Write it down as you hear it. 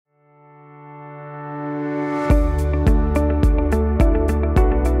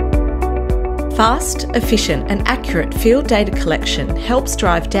Fast, efficient and accurate field data collection helps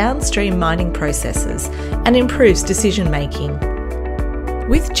drive downstream mining processes and improves decision making.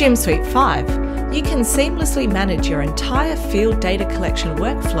 With GIM Suite 5, you can seamlessly manage your entire field data collection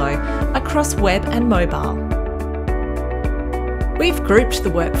workflow across web and mobile. We've grouped the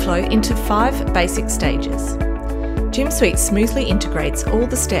workflow into 5 basic stages. GIM Suite smoothly integrates all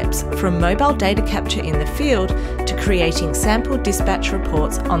the steps from mobile data capture in the field to creating sample dispatch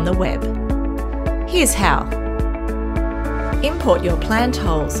reports on the web. Here's how. Import your planned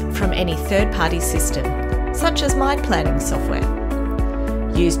holes from any third-party system, such as mine planning software.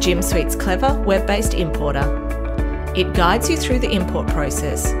 Use GIM Suite's clever web-based importer. It guides you through the import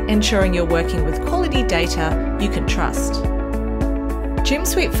process, ensuring you're working with quality data you can trust. GIM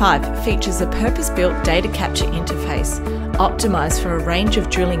Suite 5 features a purpose-built data capture interface optimised for a range of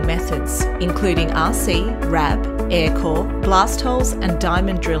drilling methods, including RC, RAB, aircore, blast holes and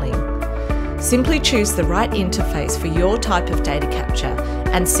diamond drilling. Simply choose the right interface for your type of data capture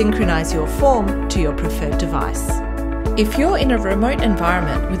and synchronise your form to your preferred device. If you're in a remote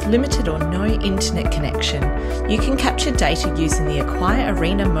environment with limited or no internet connection, you can capture data using the Acquire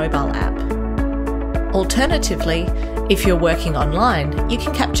Arena mobile app. Alternatively, if you're working online, you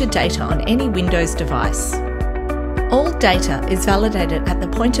can capture data on any Windows device. All data is validated at the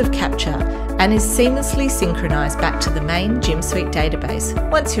point of capture and is seamlessly synchronised back to the main GIM Suite database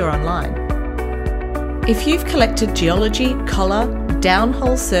once you're online. If you've collected geology, collar,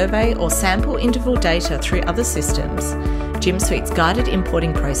 downhole survey or sample interval data through other systems, GIM Suite's guided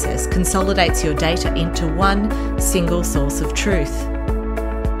importing process consolidates your data into one single source of truth.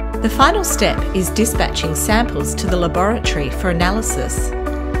 The final step is dispatching samples to the laboratory for analysis.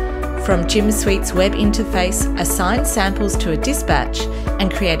 From GIM Suite's web interface, assign samples to a dispatch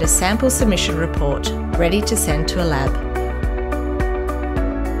and create a sample submission report ready to send to a lab.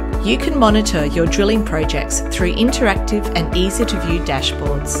 You can monitor your drilling projects through interactive and easy-to-view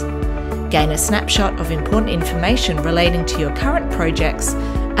dashboards. Gain a snapshot of important information relating to your current projects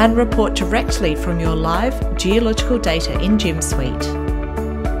and report directly from your live geological data in GIM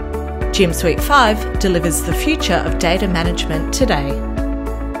Suite. GIM Suite 5 delivers the future of data management today.